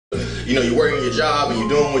you know, you're working your job and you're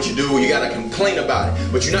doing what you do, you gotta complain about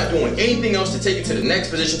it, but you're not doing anything else to take you to the next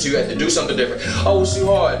position, so you have to do something different. Oh, it's too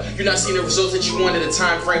hard. You're not seeing the results that you want at the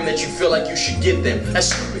time frame that you feel like you should get them.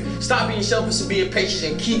 That's stupid. Stop being selfish and being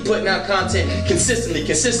patient and keep putting out content consistently.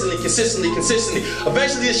 Eventually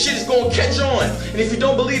this shit is gonna catch on. And if you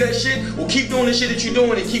don't believe that shit, well, keep doing the shit that you're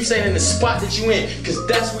doing and keep staying in the spot that you're in, because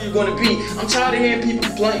that's where you're gonna be. I'm tired of hearing people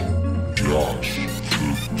complain.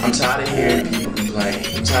 I'm tired of hearing people complain.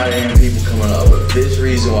 I'm tired of hearing people coming up with this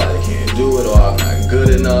reason why they can't do it, or I'm not good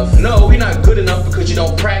enough. No, you're not good enough because you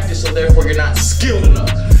don't practice, so therefore you're not skilled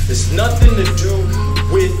enough. It's nothing to do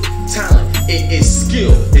with talent. It is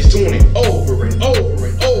skill. It's doing it over and over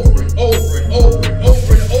and over and over and over and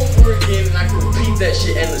over and over again, and I can repeat that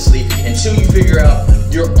shit endlessly until you figure out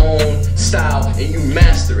your own style and you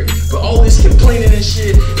master it. But all this complaining and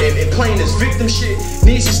shit and playing this victim shit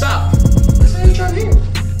needs to stop.